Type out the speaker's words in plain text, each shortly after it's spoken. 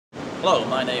Hello,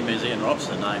 my name is Ian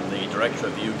Robson. I'm the Director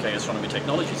of the UK Astronomy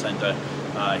Technology Centre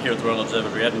here at the Royal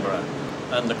Observatory Edinburgh.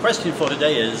 And the question for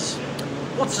today is,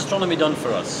 what's astronomy done for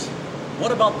us?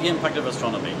 What about the impact of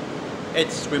astronomy?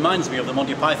 It reminds me of the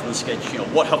Monty Python sketch,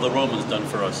 what have the Romans done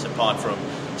for us apart from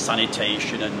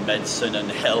sanitation and medicine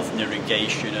and health and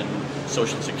irrigation and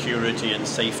social security and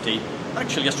safety?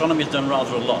 Actually, astronomy has done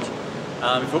rather a lot.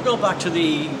 If we go back to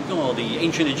the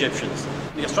ancient Egyptians,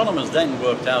 the astronomers then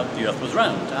worked out the Earth was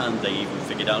round, and they even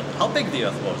figured out how big the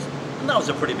Earth was. And that was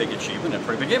a pretty big achievement, a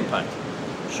pretty big impact.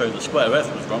 Showed the square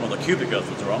Earth was wrong, or the cubic Earth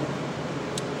was wrong.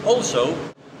 Also,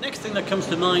 next thing that comes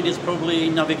to mind is probably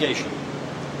navigation.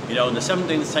 In the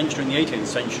 17th century and the 18th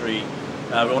century,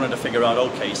 we wanted to figure out,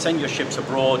 okay, send your ships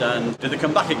abroad, and do they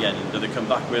come back again? And do they come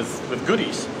back with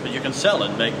goodies that you can sell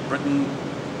and make Britain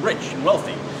rich and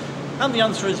wealthy? And the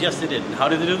answer is yes, they did. And how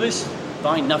did they do this?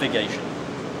 By navigation.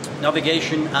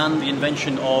 Navigation and the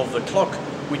invention of the clock,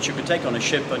 which you could take on a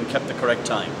ship and kept the correct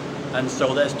time. And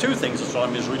so there's two things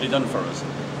astronomy has really done for us.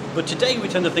 But today we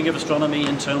tend to think of astronomy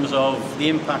in terms of the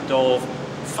impact of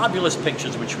fabulous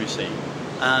pictures which we see.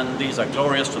 And these are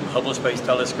glorious from the Hubble Space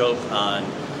Telescope and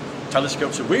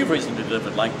telescopes that we've recently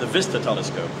delivered, like the Vista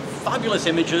telescope. Fabulous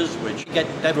images which get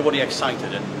everybody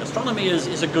excited. And astronomy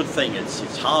is a good thing.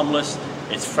 It's harmless,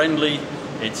 it's friendly,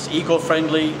 it's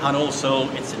eco-friendly, and also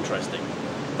it's interesting.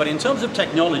 But in terms of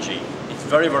technology, it's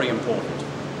very, very important.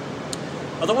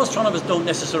 Although astronomers don't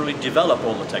necessarily develop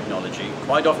all the technology,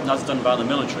 quite often that's done by the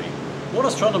military. What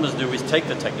astronomers do is take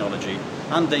the technology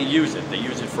and they use it. They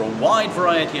use it for a wide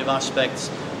variety of aspects,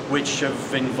 which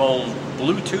have involved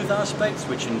Bluetooth aspects,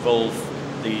 which involve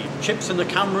the chips in the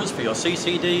cameras for your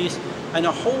CCDs, and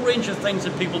a whole range of things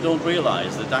that people don't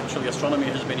realize that actually astronomy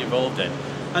has been involved in.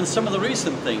 And some of the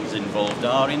recent things involved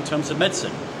are in terms of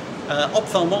medicine.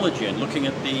 Ophthalmology and looking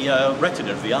at the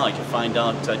retina of the eye to find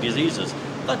out diseases.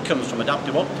 That comes from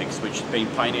adaptive optics, which has been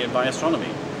pioneered by astronomy.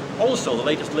 Also, the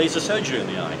latest laser surgery in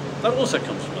the eye, that also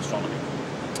comes from astronomy.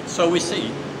 So we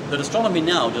see that astronomy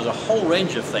now does a whole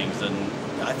range of things, and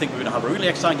I think we're going to have a really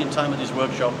exciting time at this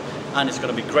workshop, and it's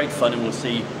going to be great fun, and we'll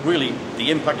see really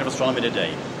the impact of astronomy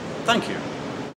today. Thank you.